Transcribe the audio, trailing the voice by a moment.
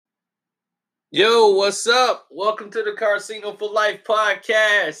Yo, what's up? Welcome to the Casino for Life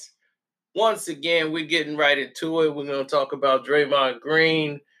podcast. Once again, we're getting right into it. We're going to talk about Draymond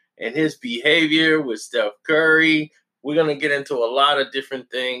Green and his behavior with Steph Curry. We're going to get into a lot of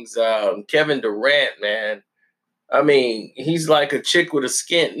different things. Kevin Durant, man. I mean, he's like a chick with a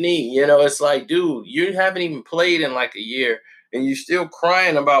skint knee. It's like, dude, you haven't even played in like a year, and you're still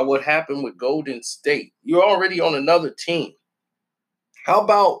crying about what happened with Golden State. You're already on another team. How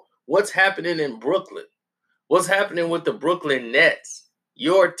about what's happening in Brooklyn? What's happening with the Brooklyn Nets?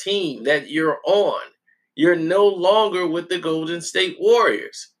 Your team that you're on. You're no longer with the Golden State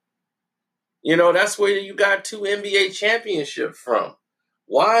Warriors. That's where you got 2 NBA championships from.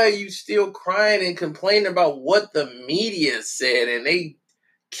 Why are you still crying and complaining about what the media said and they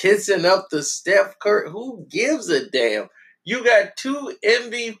kissing up the Steph Curry? Who gives a damn? You got 2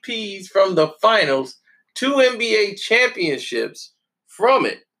 MVPs from the finals, 2 NBA championships from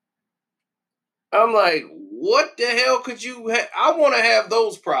it. I'm like, what the hell could you have? I want to have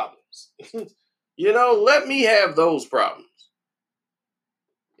those problems. Let me have those problems.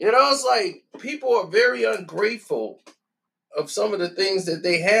 It's like people are very ungrateful of some of the things that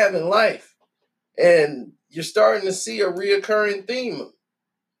they have in life. And you're starting to see a reoccurring theme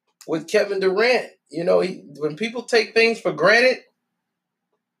with Kevin Durant. When people take things for granted,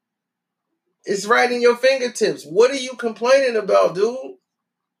 it's right in your fingertips. What are you complaining about, dude?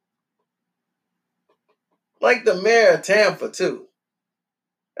 Like the mayor of Tampa, too.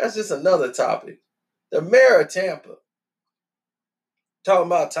 That's just another topic. The mayor of Tampa. Talking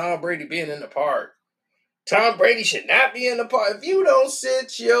about Tom Brady being in the park. Tom Brady should not be in the park. If you don't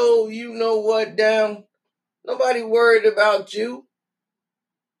sit you know what down, nobody worried about you.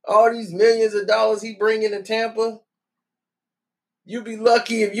 All these millions of dollars he bring into Tampa, you be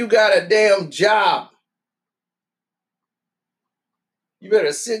lucky if you got a damn job. You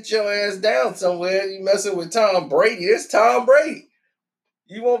better sit your ass down somewhere. You messing with Tom Brady. It's Tom Brady.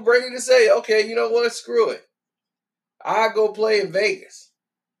 You want Brady to say, okay, you know what? Screw it. I go play in Vegas.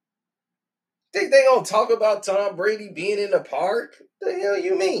 Think they gonna talk about Tom Brady being in the park? The hell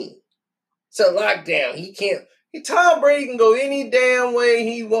you mean? It's a lockdown. He can't. Tom Brady can go any damn way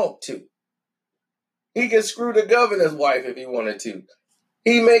he want to. He can screw the governor's wife if he wanted to.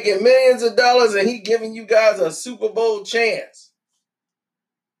 He making millions of dollars and he giving you guys a Super Bowl chance.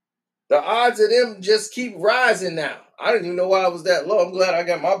 The odds of them just keep rising now. I didn't even know why it was that low. I'm glad I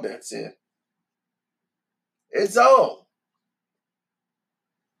got my bets in. It's on.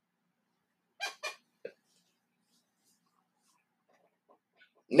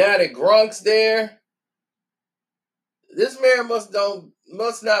 Now that Gronk's there, this man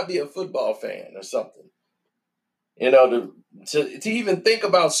must not be a football fan or something. To even think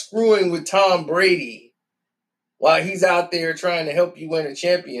about screwing with Tom Brady while he's out there trying to help you win a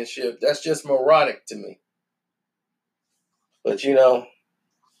championship, that's just moronic to me. But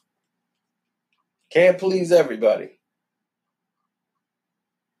can't please everybody.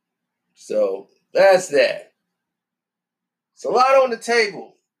 So that's that. It's a lot on the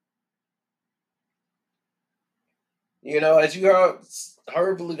table. As you heard,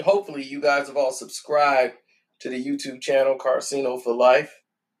 hopefully you guys have all subscribed to the YouTube channel Casino for Life.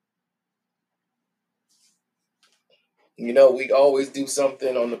 We always do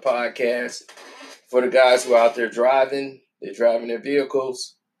something on the podcast for the guys who are out there driving. They're driving their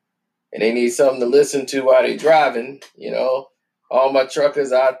vehicles and they need something to listen to while they're driving. All my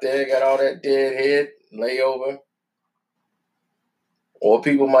truckers out there got all that deadhead layover. Or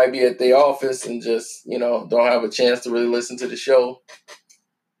people might be at their office and just, don't have a chance to really listen to the show.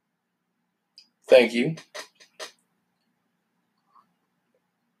 Thank you.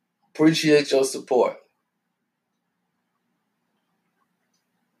 Appreciate your support.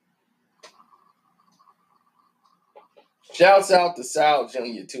 Shouts out to Sal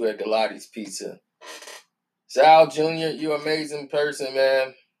Jr. too at Galati's Pizza. Sal Jr., you're an amazing person,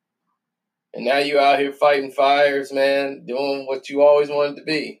 man. And now you're out here fighting fires, man, doing what you always wanted to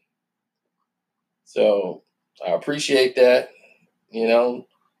be. So I appreciate that. It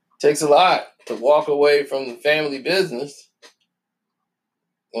takes a lot to walk away from the family business.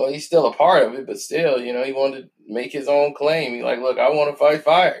 Well, he's still a part of it, but still, he wanted to make his own claim. He's like, look, I want to fight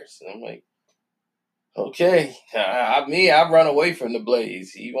fires. And I'm like, okay. I run away from the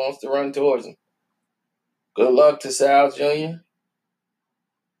blaze. He wants to run towards him. Good luck to Sal Jr.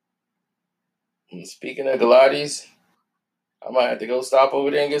 And speaking of Galatis, I might have to go stop over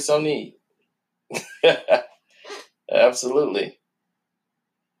there and get something to eat. Absolutely.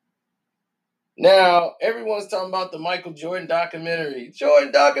 Now, everyone's talking about the Michael Jordan documentary. And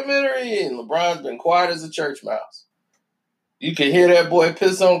LeBron's been quiet as a church mouse. You can hear that boy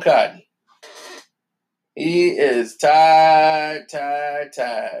piss on cotton. He is tired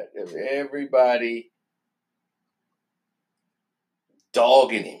of everybody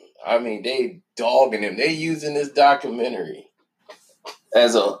dogging him. I mean, they dogging him. They using this documentary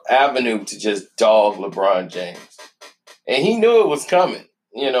as an avenue to just dog LeBron James. And he knew it was coming.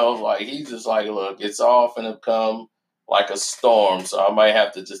 Like he's just like, look, it's all finna come like a storm. So I might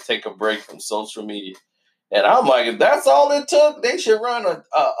have to just take a break from social media. And I'm like, if that's all it took, they should run a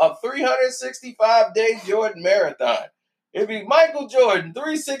 365-day Jordan marathon. It'd be Michael Jordan,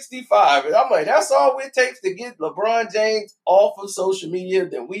 365. And I'm like, that's all it takes to get LeBron James off of social media.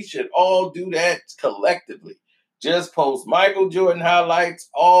 Then we should all do that collectively. Just post Michael Jordan highlights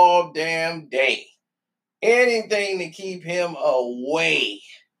all damn day. Anything to keep him away.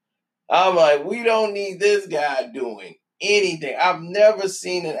 I'm like, we don't need this guy doing anything. I've never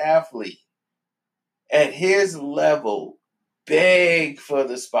seen an athlete at his level beg for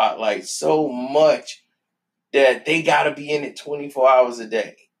the spotlight so much that they got to be in it 24 hours a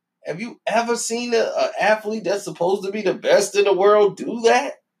day. Have you ever seen an athlete that's supposed to be the best in the world do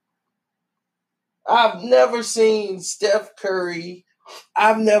that? I've never seen Steph Curry.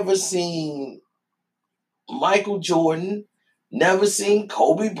 I've never seen Michael Jordan. Never seen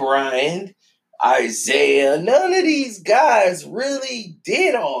Kobe Bryant, Isaiah. None of these guys really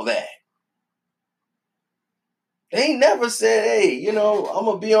did all that. They never said, hey, I'm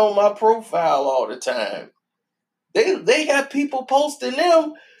going to be on my profile all the time. They got people posting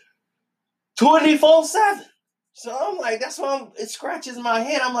them 24/7. So I'm like, that's why it scratches my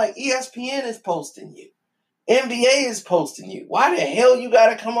head. I'm like, ESPN is posting you. NBA is posting you. Why the hell you got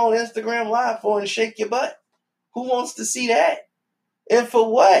to come on Instagram Live for and shake your butt? Who wants to see that? And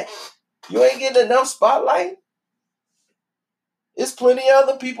for what? You ain't getting enough spotlight? There's plenty of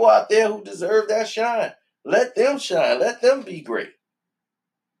other people out there who deserve that shine. Let them shine. Let them be great.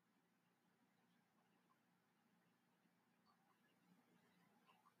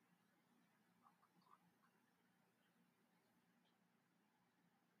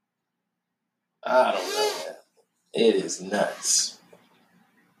 I don't know, man. It is nuts.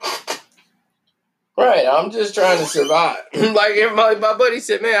 Right, I'm just trying to survive. Like if my buddy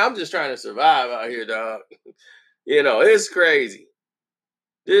said, man, I'm just trying to survive out here, dog. It's crazy.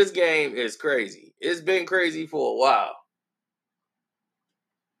 This game is crazy. It's been crazy for a while.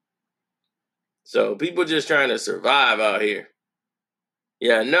 So people just trying to survive out here.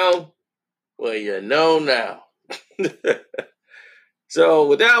 Yeah, no. Well, you know now. So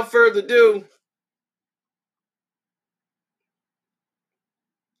without further ado,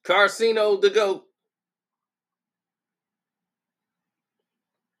 Carcino the GOAT.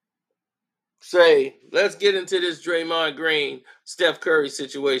 Say, let's get into this Draymond Green, Steph Curry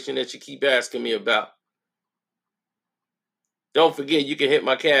situation that you keep asking me about. Don't forget, you can hit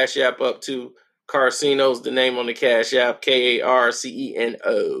my Cash App up to Carcino's the name on the Cash App,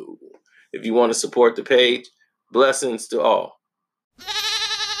 Karceno. If you want to support the page, blessings to all.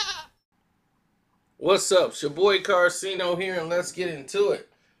 What's up? It's your boy Carcino here, and let's get into it.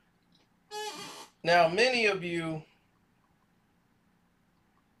 Now, many of you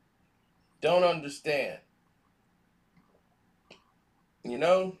don't understand.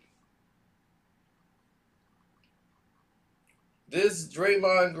 This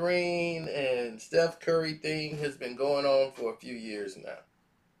Draymond Green and Steph Curry thing has been going on for a few years now.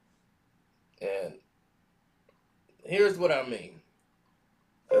 And here's what I mean.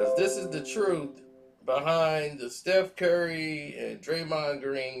 Because this is the truth behind the Steph Curry and Draymond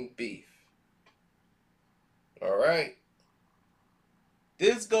Green beef. All right?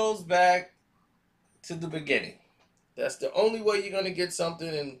 This goes back to the beginning. That's the only way you're going to get something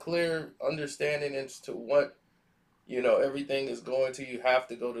in clear understanding as to what, everything is going to. You have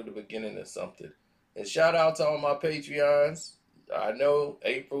to go to the beginning of something. And shout out to all my Patreons. I know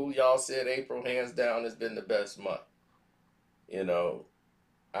April, y'all said April hands down has been the best month.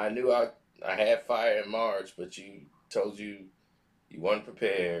 I knew I had fire in March, but you told you weren't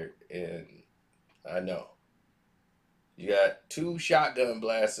prepared, and I know. You got 2 shotgun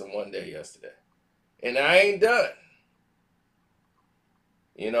blasts in one day yesterday. And I ain't done.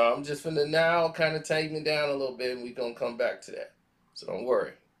 I'm just finna now kind of take me down a little bit, and we're going to come back to that. So don't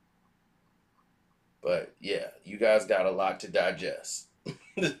worry. But yeah, you guys got a lot to digest.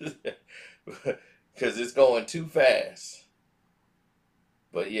 Because it's going too fast.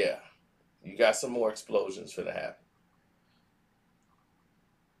 But yeah, you got some more explosions finna happen.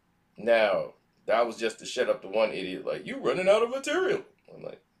 Now, that was just to shut up the one idiot, like, you running out of material. I'm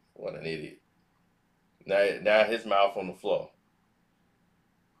like, what an idiot. Now his mouth on the floor.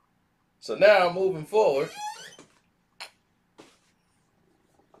 So now, moving forward,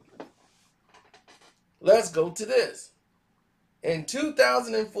 let's go to this. In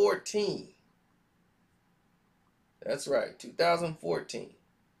 2014, that's right, 2014,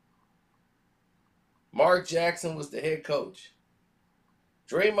 Mark Jackson was the head coach.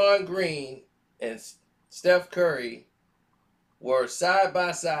 Draymond Green and Steph Curry were side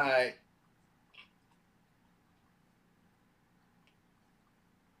by side,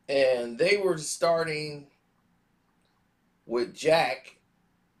 and they were starting with Jack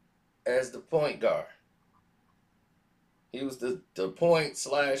as the point guard. He was the point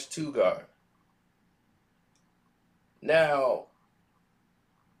 / two guard. Now,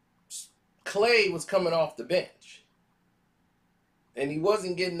 Clay was coming off the bench, and he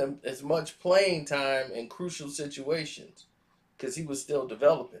wasn't getting as much playing time in crucial situations because he was still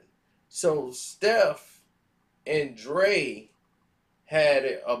developing. So Steph and Dre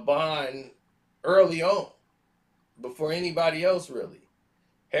had a bond early on, before anybody else really.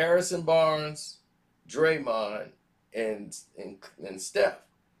 Harrison Barnes, Draymond, and Steph.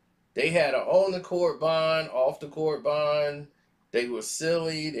 They had an on the court bond, off the court bond. They were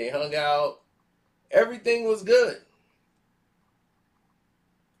silly. They hung out. Everything was good.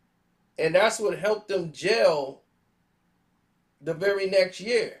 And that's what helped them gel the very next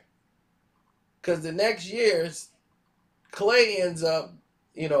year. Because the next year, Clay ends up,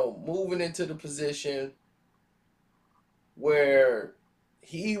 moving into the position where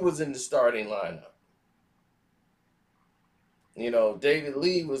he was in the starting lineup. David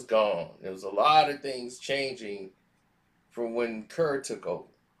Lee was gone. There was a lot of things changing from when Kerr took over.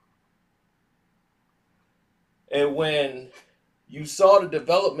 And when you saw the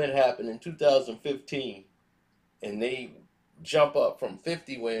development happen in 2015, and they jump up from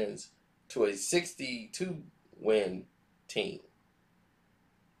 50 wins to a 62 win team,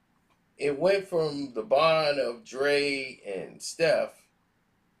 it went from the bond of Dre and Steph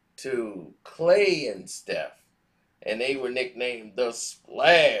to Clay and Steph. And they were nicknamed the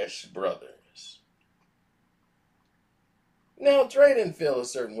Splash Brothers. Now, Dre didn't feel a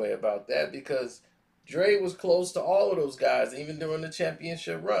certain way about that because Dre was close to all of those guys, even during the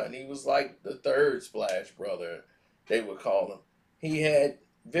championship run. He was like the third Splash Brother, they would call him. He had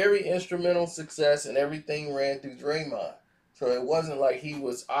very instrumental success, and everything ran through Draymond. So it wasn't like he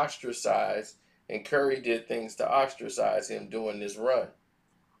was ostracized and Curry did things to ostracize him during this run.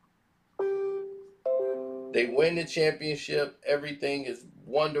 They win the championship. Everything is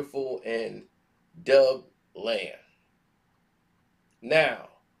wonderful in Dub land. Now,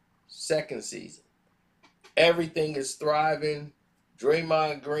 second season. Everything is thriving.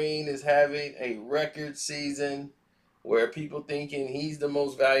 Draymond Green is having a record season where people thinking he's the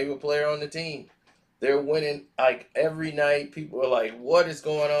most valuable player on the team. They're winning like every night. People are like, what is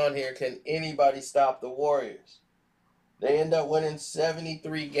going on here? Can anybody stop the Warriors? They end up winning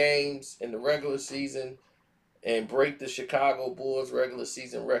 73 games in the regular season and break the Chicago Bulls regular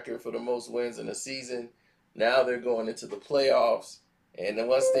season record for the most wins in a season. Now they're going into the playoffs. And then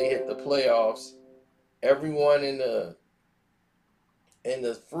once they hit the playoffs, everyone in the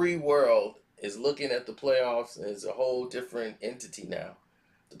free world is looking at the playoffs as a whole different entity now.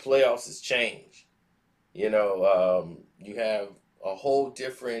 The playoffs has changed. You have a whole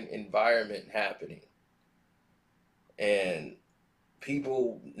different environment happening. And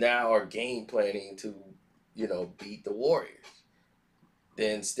people now are game planning to, beat the Warriors.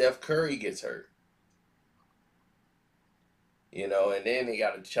 Then Steph Curry gets hurt. And then they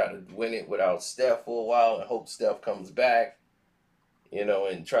got to try to win it without Steph for a while and hope Steph comes back,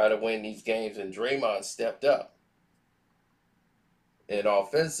 and try to win these games. And Draymond stepped up. And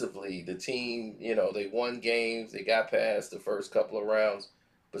offensively, the team, they won games. They got past the first couple of rounds,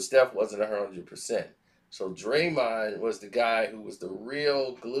 but Steph wasn't 100%. So Draymond was the guy who was the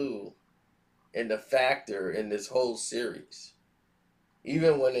real glue and the factor in this whole series,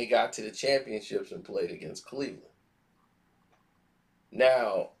 even when they got to the championships and played against Cleveland.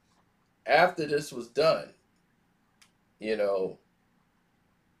 Now, after this was done,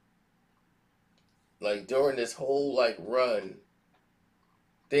 like during this whole run,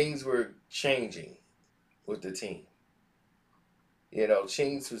 things were changing with the team.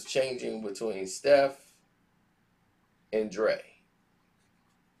 Things was changing between Steph and Dre.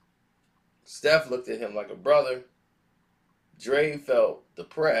 Steph looked at him like a brother. Dre felt the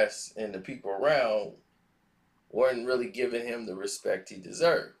press and the people around weren't really giving him the respect he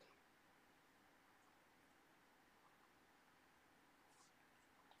deserved.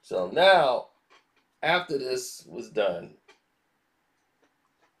 So now, after this was done,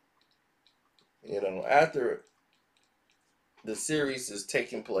 after the series is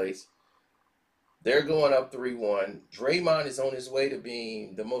taking place, They're going up 3-1. Draymond is on his way to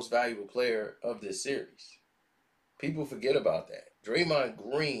being the most valuable player of this series. People forget about that. Draymond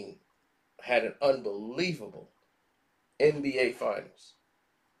Green had an unbelievable NBA Finals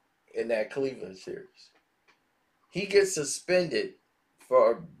in that Cleveland series. He gets suspended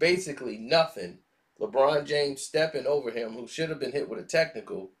for basically nothing. LeBron James stepping over him, who should have been hit with a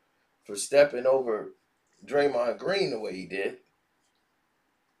technical, for stepping over Draymond Green the way he did.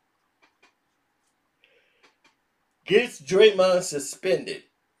 Gets Draymond suspended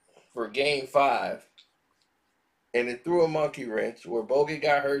for Game 5. And it threw a monkey wrench where Bogut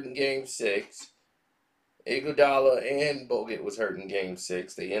got hurt in Game 6. Iguodala and Bogut was hurt in Game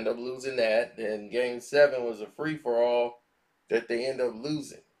 6. They end up losing that. And Game 7 was a free-for-all that they end up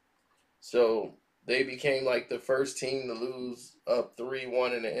losing. So they became like the first team to lose up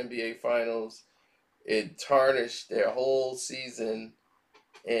 3-1 in the NBA Finals. It tarnished their whole season,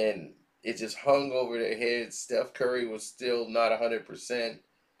 and it just hung over their heads. Steph Curry was still not 100%,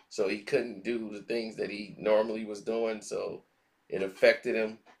 so he couldn't do the things that he normally was doing, so it affected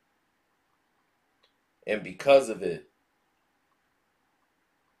him. And because of it,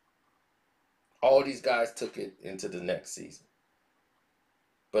 all these guys took it into the next season.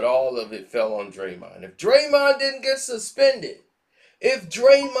 But all of it fell on Draymond. If Draymond didn't get suspended,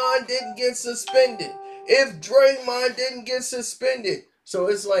 so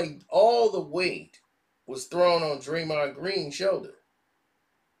it's like all the weight was thrown on Draymond Green's shoulder.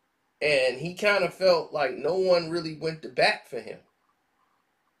 And he kind of felt like no one really went to bat for him.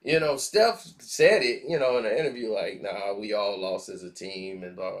 You know, Steph said it, in an interview, like, nah, we all lost as a team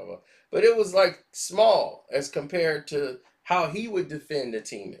and blah, blah, blah. But it was like small as compared to how he would defend the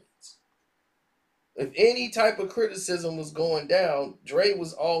teammates. If any type of criticism was going down, Dre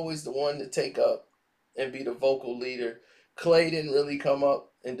was always the one to take up and be the vocal leader. Clay didn't really come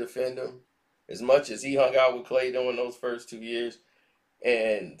up and defend him as much as he hung out with Clay during those first 2 years.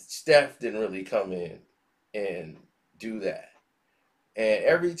 And Steph didn't really come in and do that. And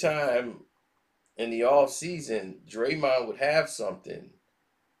every time in the off season, Draymond would have something,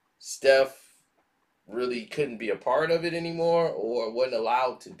 Steph really couldn't be a part of it anymore or wasn't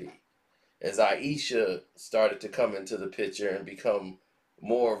allowed to be. As Aisha started to come into the picture and become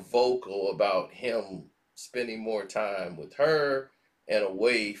more vocal about him spending more time with her and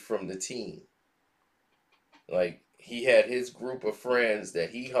away from the team. Like, he had his group of friends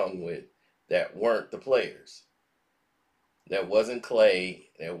that he hung with that weren't the players. That wasn't Clay.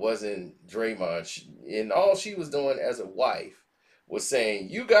 That wasn't Draymond. And all she was doing as a wife was saying,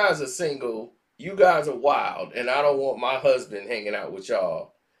 you guys are single, you guys are wild, and I don't want my husband hanging out with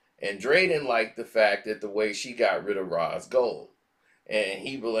y'all. And Dre didn't like the fact that the way she got rid of Roz Gold. And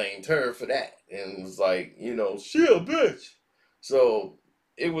he blamed her for that. And was like, she a bitch. So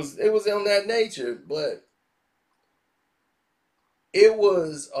it was on that nature, but it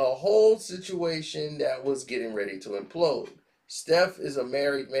was a whole situation that was getting ready to implode. Steph is a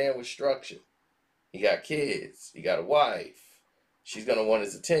married man with structure. He got kids. He got a wife. She's going to want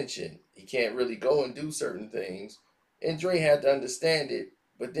his attention. He can't really go and do certain things. And Dre had to understand it.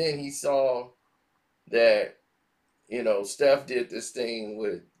 But then he saw that, Steph did this thing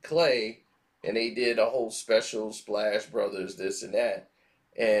with Clay. And they did a whole special Splash Brothers, this and that.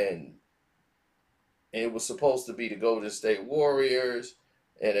 And it was supposed to be the Golden State Warriors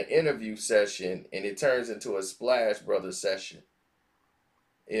and an interview session, and it turns into a Splash Brothers session.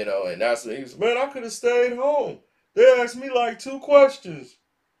 And that's when he was, man, I could have stayed home. They asked me like 2 questions.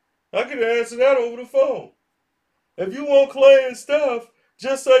 I could have answered that over the phone. If you want Clay and Steph,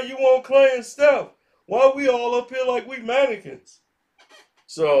 just say you want Clay and Steph. Why are we all up here like we mannequins?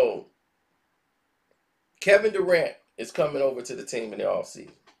 So, Kevin Durant is coming over to the team in the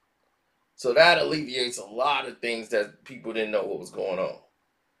offseason. So that alleviates a lot of things that people didn't know what was going on.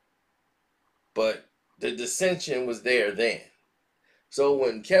 But the dissension was there then. So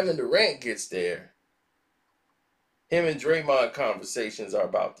when Kevin Durant gets there, him and Draymond conversations are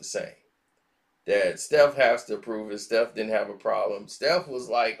about the same. That Steph has to prove it. Steph didn't have a problem. Steph was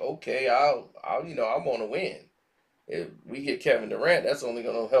like, okay, I want to win. If we get Kevin Durant, that's only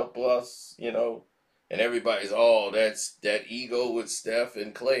going to help us, And everybody's, that's that ego with Steph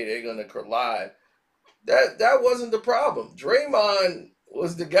and Clay. They're going to collide. That wasn't the problem. Draymond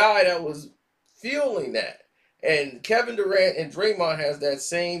was the guy that was fueling that. And Kevin Durant and Draymond has that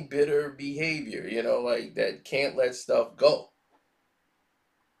same bitter behavior, like that can't let stuff go.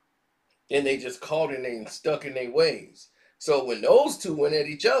 And they just caught it and stuck in their ways. So when those two went at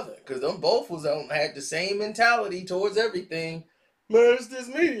each other, because them both had the same mentality towards everything, man, it's this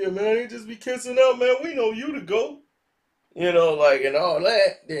media, man. They just be kissing up, man. We know you to go. like and all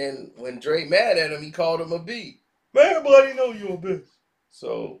that. Then when Dre mad at him, he called him a B. Man, everybody know you a bitch.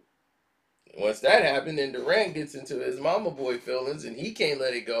 So once that happened, then Durant gets into his mama boy feelings and he can't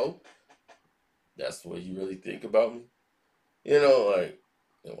let it go. That's what you really think about me. Like,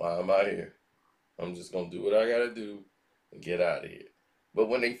 why am I here? I'm just gonna do what I gotta do and get out of here. But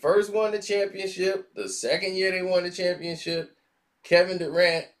when they first won the championship, the second year they won the championship, Kevin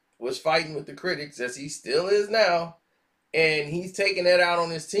Durant was fighting with the critics, as he still is now, and he's taking that out on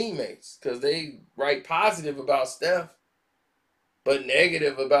his teammates because they write positive about Steph, but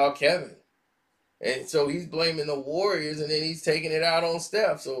negative about Kevin. And so he's blaming the Warriors, and then he's taking it out on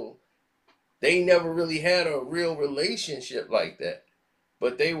Steph. So they never really had a real relationship like that.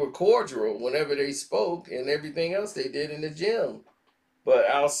 But they were cordial whenever they spoke and everything else they did in the gym. But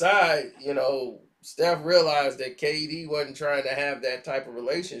outside, Steph realized that KD wasn't trying to have that type of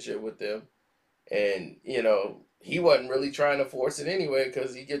relationship with them. And, he wasn't really trying to force it anyway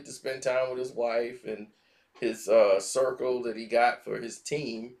because he get to spend time with his wife and his circle that he got for his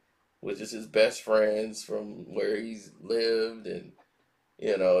team, which is his best friends from where he's lived. And,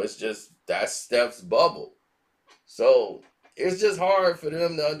 it's just, that's Steph's bubble. So it's just hard for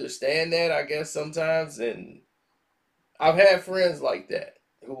them to understand that, I guess, sometimes. And I've had friends like that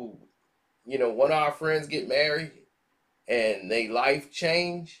who, one of our friends get married and they life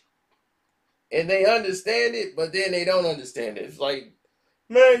change and they understand it, but then they don't understand it. It's like,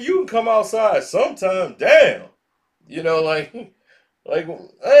 man, you can come outside sometime. Damn. Like, like,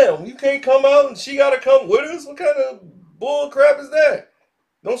 damn, you can't come out and she got to come with us? What kind of bull crap is that?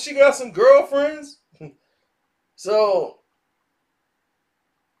 Don't she got some girlfriends? So,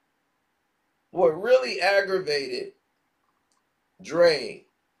 what really aggravated Dre,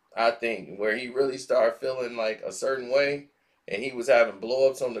 I think, where he really started feeling like a certain way and he was having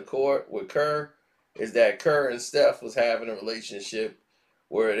blow-ups on the court with Kerr, is that Kerr and Steph was having a relationship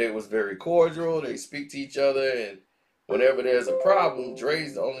where they was very cordial, they speak to each other, and whenever there's a problem,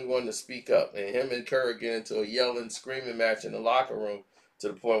 Dre's the only one to speak up. And him and Kerr get into a yelling, screaming match in the locker room to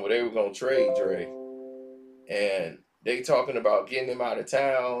the point where they were going to trade Dre. And they talking about getting him out of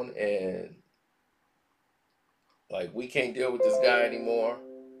town and like, we can't deal with this guy anymore.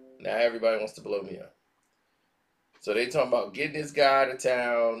 Now everybody wants to blow me up. So they talking about getting this guy out of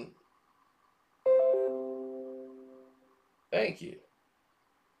town. Thank you.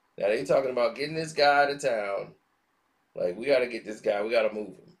 Now they talking about getting this guy out of town. Like, we got to get this guy. We got to move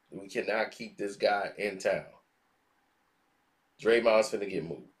him. We cannot keep this guy in town. Draymond's finna get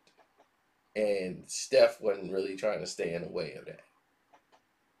moved. And Steph wasn't really trying to stay in the way of that.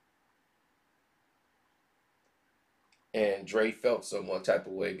 And Dre felt some one type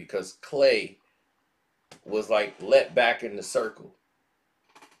of way because Clay was like let back in the circle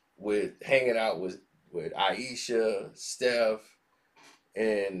with hanging out with Ayesha, Steph,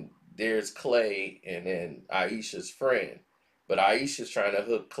 and there's Clay and then Ayesha's friend. But Ayesha's trying to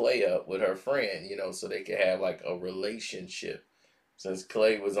hook Clay up with her friend, so they could have like a relationship. Since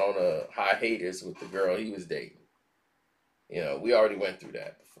Clay was on a hiatus with the girl he was dating. We already went through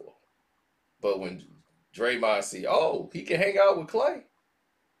that before. But when Draymond see, oh, he can hang out with Clay.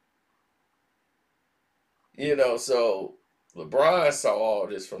 So LeBron saw all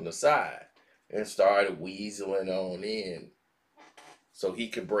this from the side and started weaseling on in so he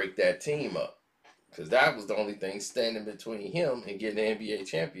could break that team up. Because that was the only thing standing between him and getting the NBA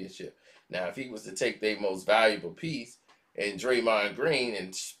championship. Now, if he was to take their most valuable piece and Draymond Green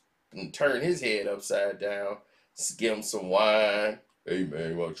and turn his head upside down, give him some wine. Hey,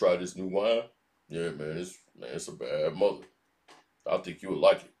 man, you want to try this new wine? Yeah, man, it's a bad mother. I think you would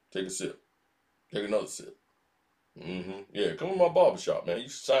like it. Take a sip. Take another sip. Yeah, come to my barbershop, man. You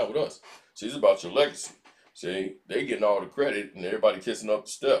should sign with us. See, it's about your legacy. See, they getting all the credit and everybody kissing up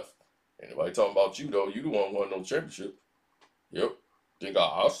to Steph. Ain't nobody talking about you, though. You the one who won no championship. Yep. Think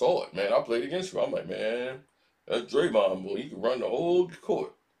I saw it, man. I played against you. I'm like, man, that's Draymond, boy. He can run the whole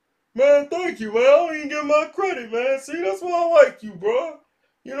court. Man, thank you, man. I don't even get my credit, man. See, that's why I like you, bro.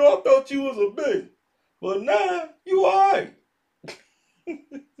 I thought you was a big. But now, you alright.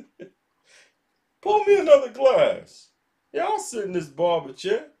 Pour me another glass. Yeah, I'll sit in this barber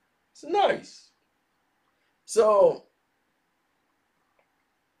chair. It's nice. So,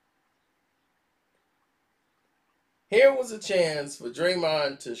 here was a chance for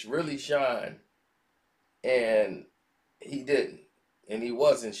Draymond to really shine. And he didn't. And he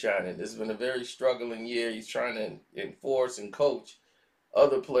wasn't shining. This has been a very struggling year. He's trying to enforce and coach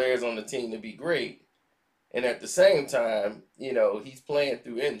other players on the team to be great. And at the same time, he's playing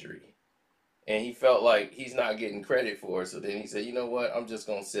through injury. And he felt like he's not getting credit for it. So then he said, you know what? I'm just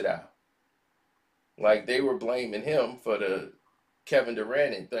going to sit out. Like, they were blaming him for the Kevin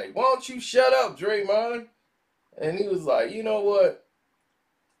Durant thing. Why don't you shut up, Draymond? And he was like, you know what?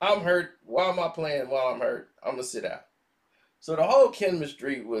 I'm hurt. Why am I playing while I'm hurt? I'm going to sit out. So the whole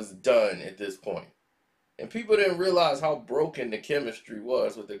chemistry was done at this point. And people didn't realize how broken the chemistry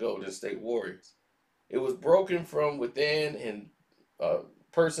was with the Golden State Warriors. It was broken from within, and a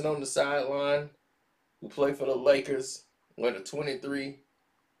person on the sideline who played for the Lakers went to 23.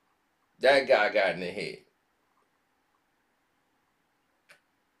 That guy got in the head.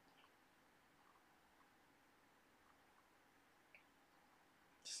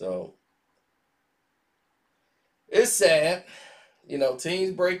 So it's sad. You know,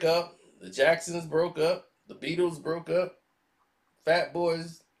 teams break up. The Jacksons broke up. The Beatles broke up. Fat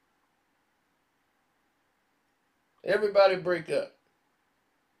Boys. Everybody break up.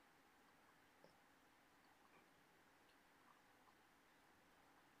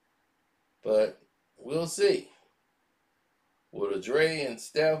 But we'll see. Will Dre and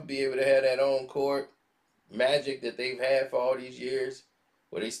Steph be able to have that on court magic that they've had for all these years?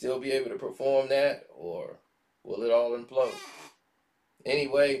 Will they still be able to perform that, or will it all implode?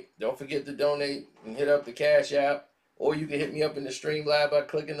 Anyway, don't forget to donate and hit up the Cash App, or you can hit me up in the stream live by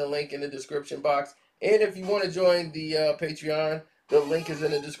clicking the link in the description box. And if you want to join the Patreon, the link is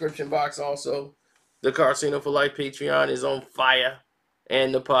in the description box also. The Casino for Life Patreon is on fire,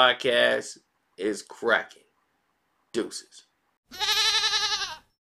 and the podcast is cracking. Deuces.